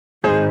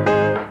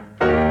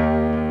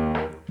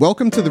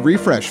Welcome to The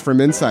Refresh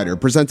from Insider,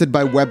 presented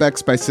by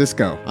WebEx by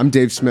Cisco. I'm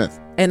Dave Smith.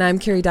 And I'm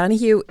Carrie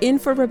Donahue, in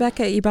for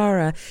Rebecca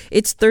Ibarra.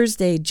 It's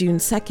Thursday, June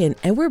 2nd,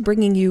 and we're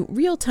bringing you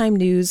real-time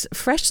news,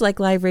 fresh like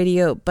live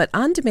radio, but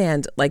on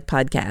demand like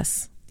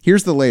podcasts.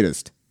 Here's the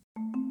latest.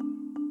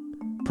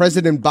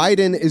 President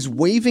Biden is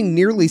waiving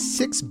nearly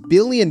 $6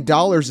 billion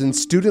in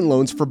student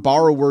loans for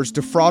borrowers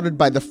defrauded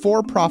by the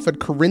for-profit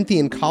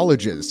Corinthian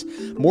colleges.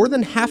 More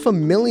than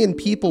 500,000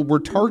 people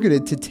were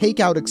targeted to take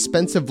out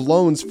expensive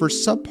loans for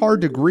subpar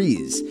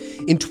degrees.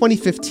 In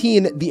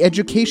 2015, the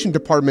Education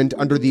Department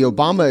under the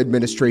Obama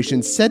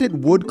administration said it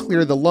would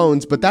clear the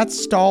loans, but that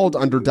stalled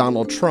under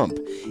Donald Trump.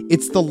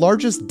 It's the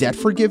largest debt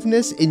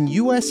forgiveness in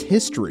U.S.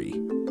 history.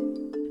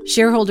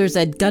 Shareholders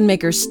at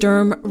gunmaker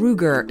Sturm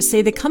Ruger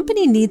say the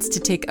company needs to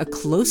take a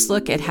close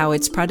look at how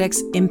its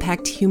products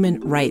impact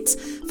human rights.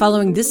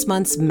 Following this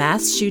month's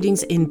mass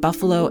shootings in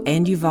Buffalo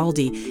and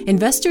Uvalde,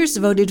 investors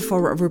voted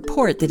for a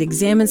report that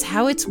examines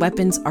how its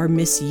weapons are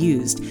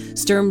misused.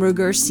 Sturm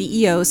Ruger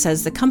CEO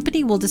says the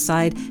company will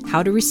decide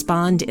how to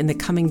respond in the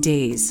coming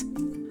days.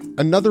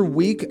 Another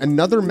week,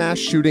 another mass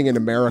shooting in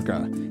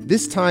America.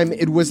 This time,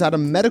 it was at a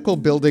medical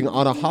building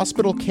on a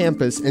hospital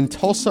campus in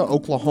Tulsa,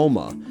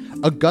 Oklahoma.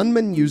 A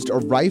gunman used a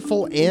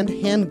rifle and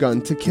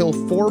handgun to kill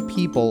 4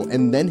 people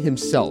and then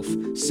himself.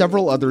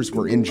 Several others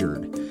were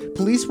injured.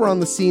 Police were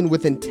on the scene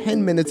within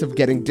 10 minutes of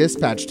getting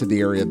dispatched to the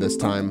area this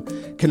time.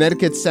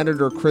 Connecticut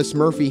Senator Chris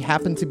Murphy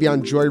happened to be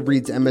on Joy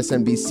Reid's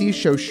MSNBC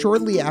show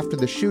shortly after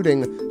the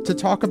shooting to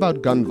talk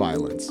about gun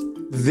violence.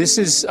 This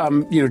is,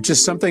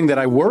 just something that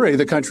I worry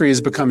the country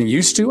is becoming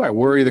used to. I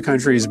worry the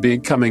country is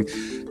becoming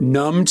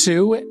numb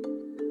to.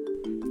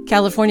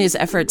 California's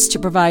efforts to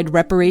provide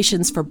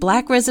reparations for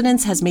Black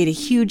residents has made a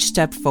huge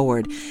step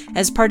forward.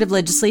 As part of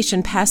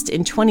legislation passed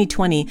in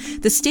 2020,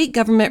 the state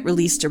government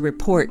released a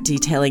report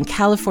detailing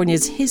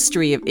California's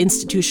history of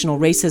institutional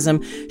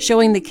racism,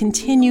 showing the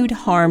continued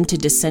harm to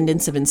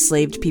descendants of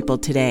enslaved people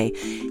today.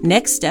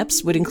 Next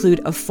steps would include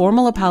a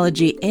formal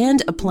apology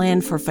and a plan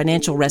for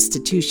financial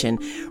restitution.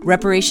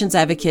 Reparations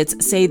advocates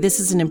say this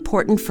is an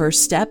important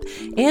first step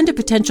and a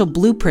potential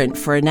blueprint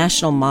for a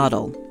national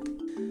model.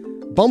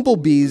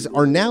 Bumblebees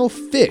are now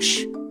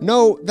fish.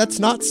 No, that's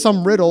not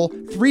some riddle.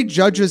 3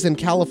 judges in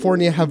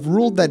California have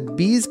ruled that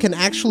bees can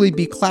actually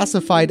be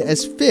classified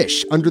as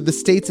fish under the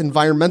state's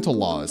environmental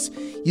laws.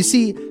 You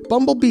see,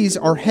 bumblebees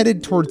are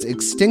headed towards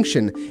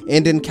extinction,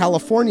 and in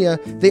California,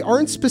 they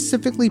aren't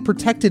specifically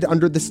protected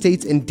under the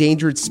state's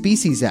Endangered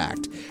Species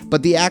Act.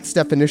 But the Act's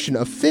definition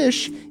of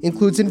fish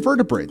includes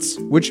invertebrates,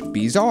 which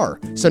bees are.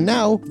 So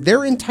now,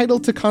 they're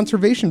entitled to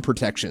conservation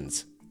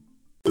protections.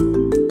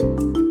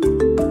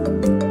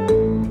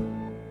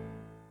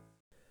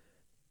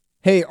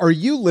 Hey, are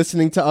you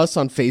listening to us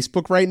on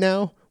Facebook right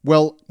now?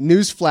 Well,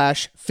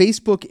 newsflash,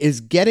 Facebook is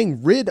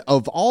getting rid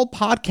of all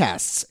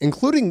podcasts,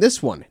 including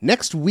this one,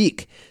 next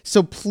week.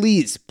 So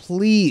please,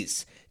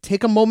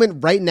 take a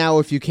moment right now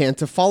if you can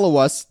to follow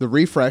us, The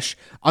Refresh,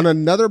 on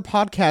another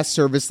podcast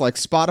service like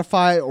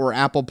Spotify or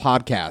Apple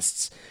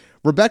Podcasts.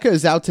 Rebecca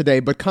is out today,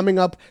 but coming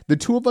up, the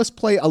two of us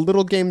play a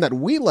little game that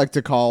we like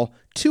to call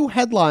 2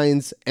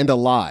 Headlines and a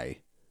Lie.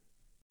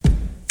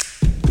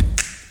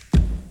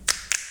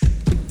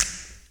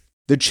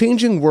 The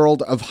changing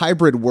world of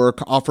hybrid work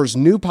offers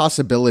new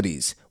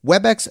possibilities.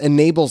 WebEx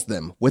enables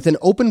them with an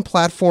open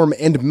platform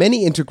and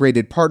many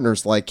integrated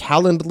partners like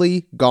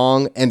Calendly,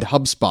 Gong, and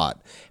HubSpot.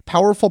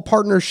 Powerful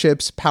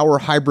partnerships power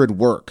hybrid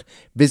work.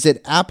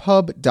 Visit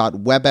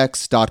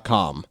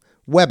apphub.webex.com.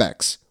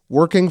 WebEx,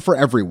 working for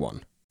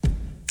everyone.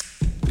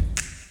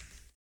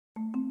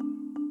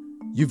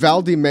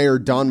 Uvalde Mayor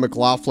Don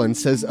McLaughlin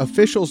says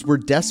officials were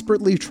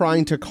desperately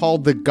trying to call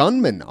the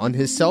gunman on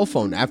his cell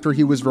phone after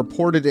he was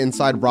reported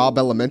inside Robb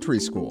Elementary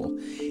School.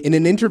 In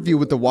an interview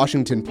with the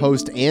Washington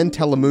Post and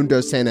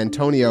Telemundo San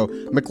Antonio,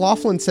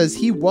 McLaughlin says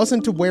he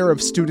wasn't aware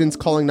of students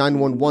calling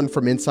 911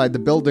 from inside the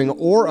building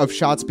or of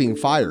shots being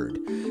fired.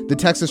 The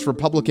Texas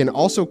Republican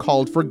also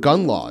called for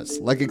gun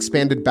laws, like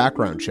expanded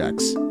background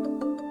checks.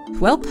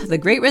 Well, the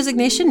Great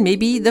Resignation may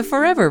be the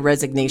forever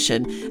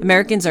resignation.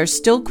 Americans are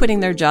still quitting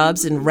their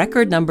jobs in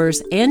record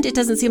numbers, and it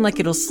doesn't seem like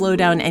it'll slow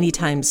down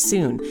anytime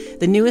soon.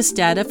 The newest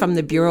data from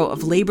the Bureau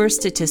of Labor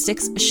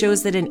Statistics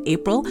shows that in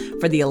April,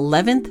 for the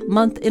 11th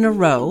month in a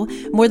row,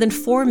 more than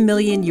 4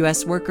 million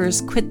U.S.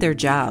 workers quit their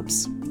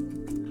jobs.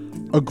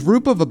 A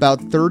group of about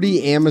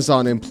 30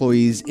 Amazon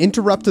employees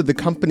interrupted the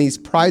company's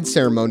Pride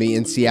ceremony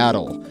in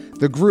Seattle.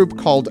 The group,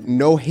 called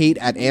No Hate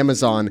at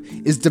Amazon,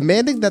 is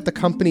demanding that the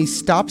company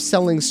stop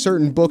selling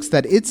certain books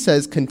that it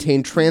says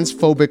contain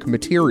transphobic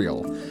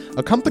material.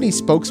 A company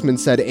spokesman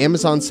said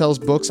Amazon sells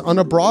books on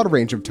a broad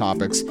range of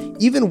topics,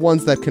 even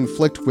ones that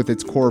conflict with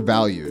its core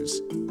values.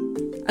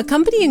 A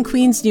company in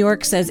Queens, New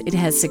York says it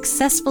has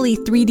successfully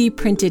 3D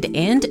printed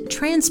and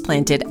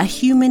transplanted a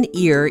human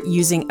ear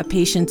using a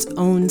patient's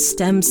own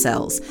stem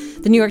cells.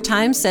 The New York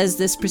Times says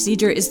this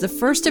procedure is the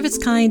first of its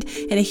kind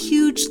and a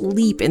huge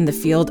leap in the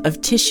field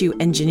of tissue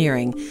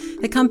engineering.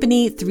 The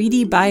company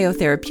 3D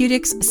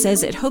Biotherapeutics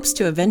says it hopes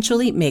to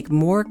eventually make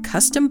more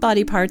custom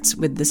body parts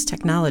with this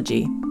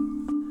technology.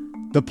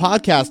 The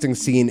podcasting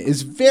scene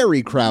is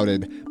very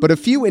crowded, but a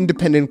few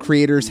independent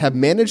creators have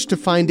managed to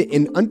find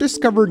an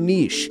undiscovered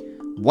niche: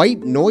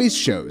 white noise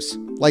shows.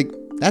 Like,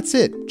 that's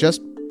it,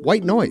 just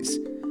white noise.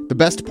 The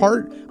best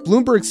part?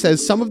 Bloomberg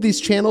says some of these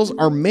channels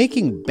are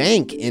making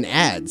bank in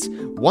ads.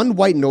 One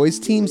white noise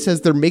team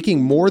says they're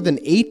making more than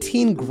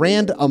 18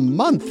 grand a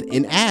month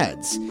in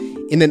ads.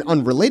 In an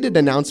unrelated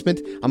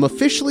announcement, I'm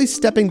officially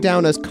stepping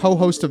down as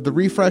co-host of The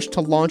Refresh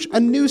to launch a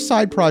new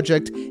side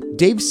project,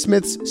 Dave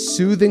Smith's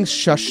Soothing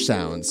Shush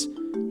Sounds.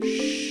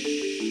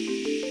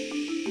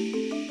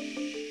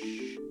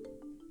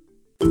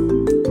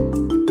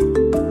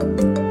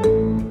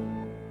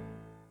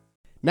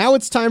 Now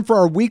it's time for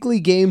our weekly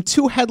game,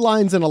 Two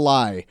Headlines and a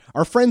Lie.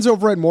 Our friends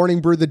over at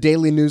Morning Brew, the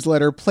daily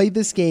newsletter, play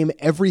this game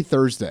every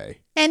Thursday.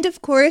 And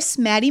of course,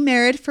 Maddie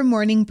Merritt from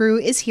Morning Brew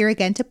is here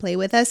again to play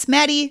with us.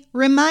 Maddie,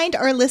 remind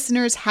our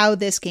listeners how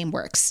this game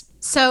works.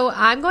 So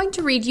I'm going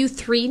to read you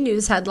 3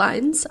 news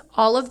headlines.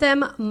 All of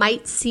them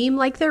might seem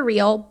like they're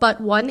real,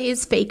 but one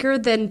is faker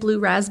than blue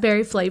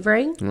raspberry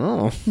flavoring.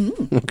 Oh,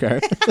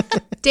 okay.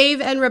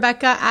 Dave and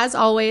Rebecca, as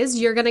always,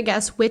 you're going to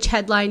guess which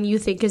headline you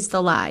think is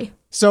the lie.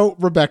 So,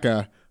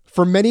 Rebecca,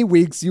 for many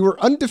weeks you were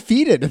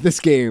undefeated at this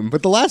game,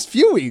 but the last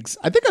few weeks,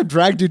 I think I've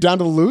dragged you down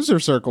to the loser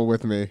circle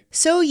with me.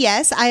 So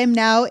yes, I am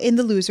now in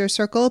the loser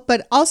circle,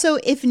 but also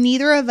if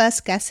neither of us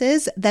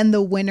guesses, then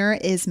the winner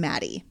is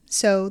Maddie.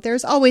 So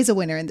there's always a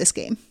winner in this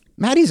game.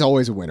 Maddie's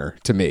always a winner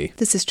to me.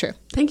 This is true.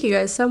 Thank you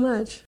guys so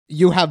much.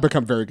 You have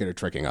become very good at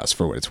tricking us,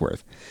 for what it's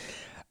worth.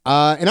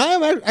 And I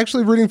am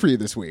actually rooting for you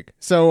this week.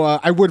 So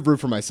I would root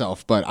for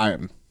myself, but I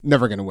am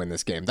never going to win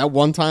this game. That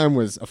one time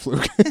was a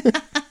fluke.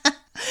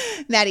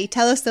 Maddie,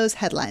 tell us those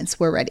headlines.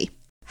 We're ready.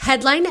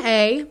 Headline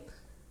A,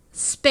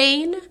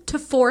 Spain to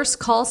force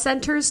call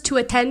centers to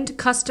attend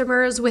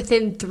customers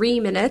within 3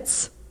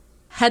 minutes.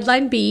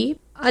 Headline B,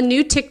 a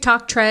new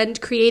TikTok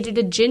trend created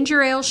a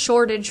ginger ale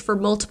shortage for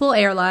multiple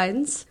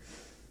airlines.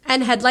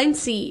 And headline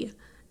C,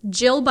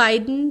 Jill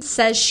Biden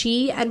says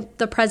she and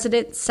the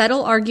president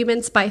settle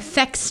arguments by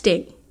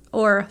fexting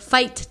or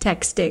fight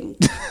texting.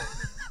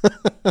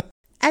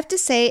 I have to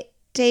say,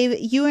 Dave,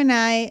 you and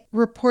I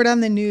report on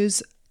the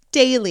news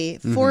daily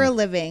for a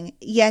living,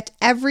 yet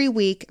every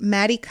week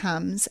Maddie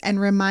comes and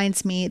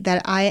reminds me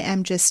that I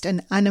am just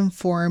an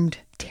uninformed,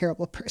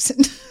 terrible person.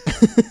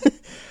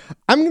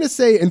 I'm going to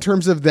say, in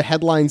terms of the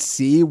headline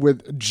C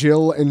with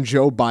Jill and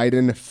Joe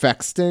Biden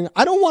fexting,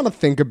 I don't want to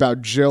think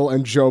about Jill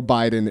and Joe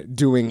Biden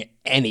doing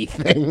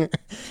anything.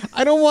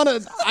 I don't want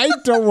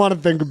to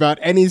think about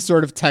any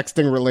sort of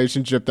texting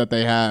relationship that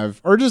they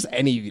have, or just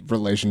any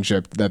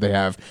relationship that they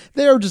have.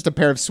 They are just a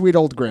pair of sweet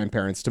old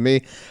grandparents to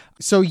me.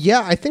 So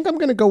yeah, I think I'm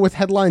going to go with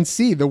headline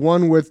C, the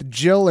one with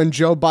Jill and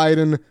Joe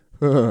Biden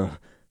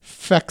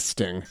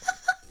fexting.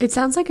 It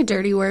sounds like a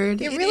dirty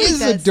word. It really is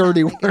does a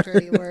dirty sound like a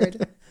dirty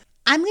word.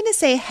 I'm going to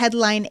say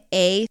headline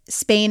A,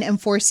 Spain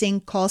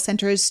enforcing call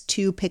centers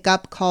to pick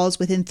up calls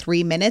within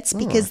 3 minutes,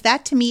 because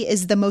that to me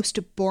is the most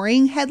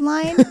boring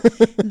headline.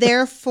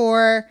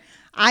 Therefore,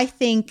 I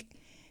think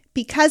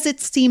because it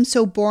seems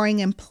so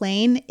boring and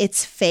plain,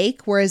 it's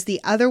fake, whereas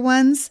the other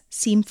ones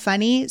seem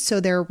funny,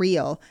 so they're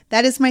real.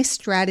 That is my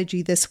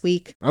strategy this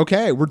week.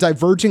 Okay, we're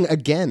diverging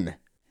again.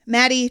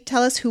 Maddie,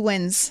 tell us who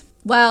wins.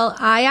 Well,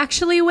 I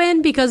actually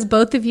win because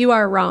both of you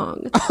are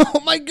wrong.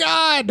 Oh my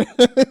God.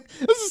 This is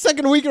the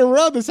second week in a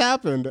row this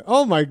happened.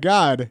 Oh my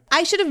God.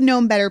 I should have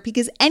known better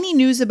because any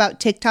news about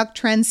TikTok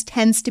trends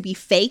tends to be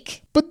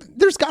fake. But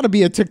there's got to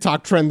be a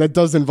TikTok trend that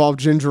does involve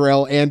ginger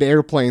ale and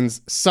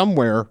airplanes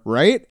somewhere,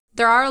 right?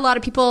 There are a lot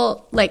of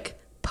people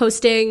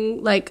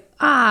posting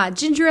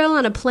ginger ale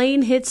on a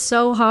plane hits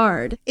so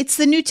hard. It's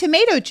the new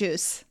tomato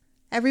juice.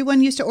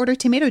 Everyone used to order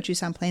tomato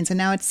juice on planes, and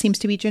now it seems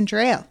to be ginger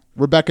ale.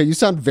 Rebecca, you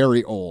sound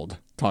very old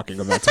talking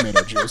about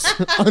tomato juice.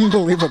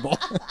 Unbelievable.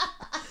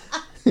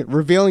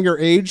 Revealing your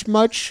age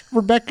much,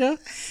 Rebecca?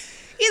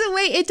 Either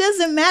way, it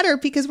doesn't matter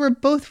because we're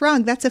both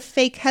wrong. That's a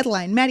fake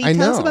headline. Maddie,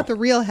 tell us about the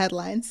real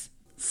headlines.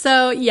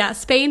 So, yeah,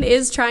 Spain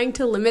is trying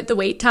to limit the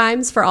wait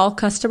times for all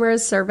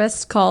customers'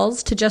 service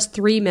calls to just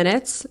 3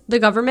 minutes. The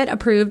government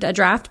approved a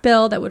draft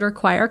bill that would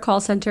require call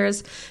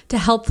centers to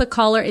help the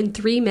caller in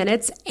 3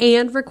 minutes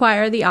and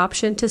require the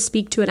option to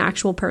speak to an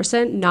actual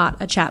person,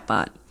 not a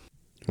chatbot.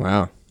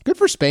 Wow. Good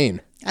for Spain.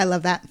 I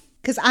love that.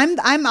 Because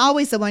I'm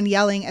always the one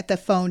yelling at the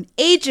phone,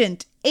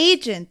 agent,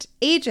 agent,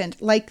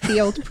 agent, like the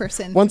old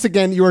person. Once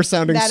again, you are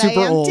sounding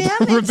super old,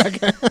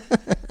 Rebecca.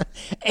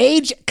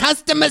 Age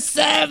customer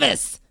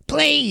service.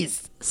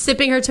 Please.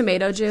 Sipping her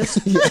tomato juice.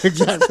 Yeah,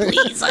 exactly.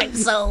 Please,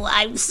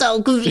 I'm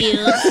so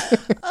confused.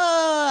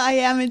 Oh, I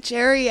am a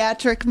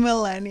geriatric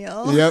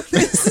millennial. Yep.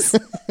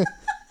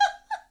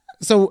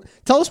 So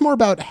tell us more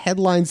about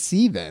headline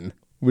C then,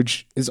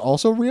 which is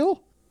also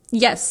real?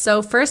 Yes.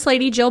 So First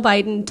Lady Jill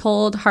Biden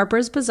told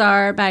Harper's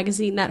Bazaar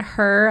magazine that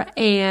her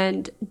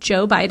and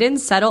Joe Biden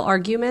settle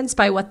arguments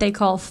by what they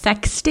call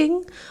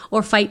fexting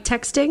or fight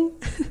texting.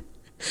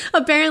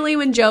 Apparently,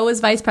 when Joe was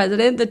vice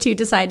president, the two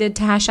decided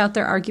to hash out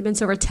their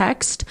arguments over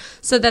text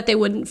so that they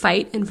wouldn't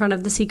fight in front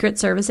of the Secret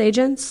Service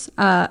agents.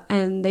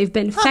 And they've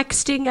been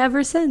texting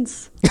ever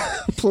since.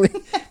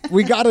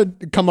 We got to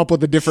come up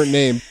with a different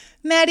name.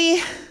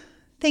 Maddie,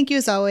 thank you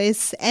as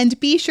always. And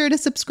be sure to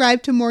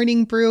subscribe to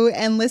Morning Brew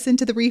and listen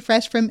to the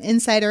refresh from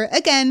Insider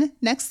again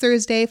next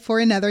Thursday for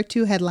another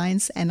 2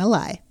 headlines and a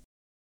lie.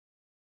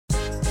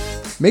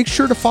 Make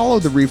sure to follow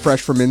the refresh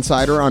from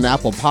Insider on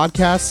Apple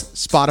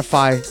Podcasts,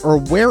 Spotify, or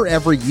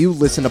wherever you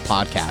listen to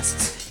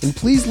podcasts. And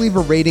please leave a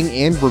rating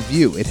and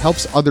review. It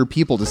helps other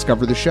people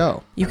discover the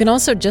show. You can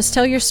also just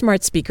tell your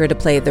smart speaker to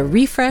play the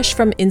Refresh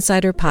from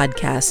Insider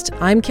podcast.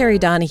 I'm Carrie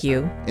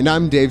Donahue. And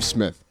I'm Dave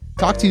Smith.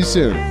 Talk to you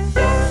soon.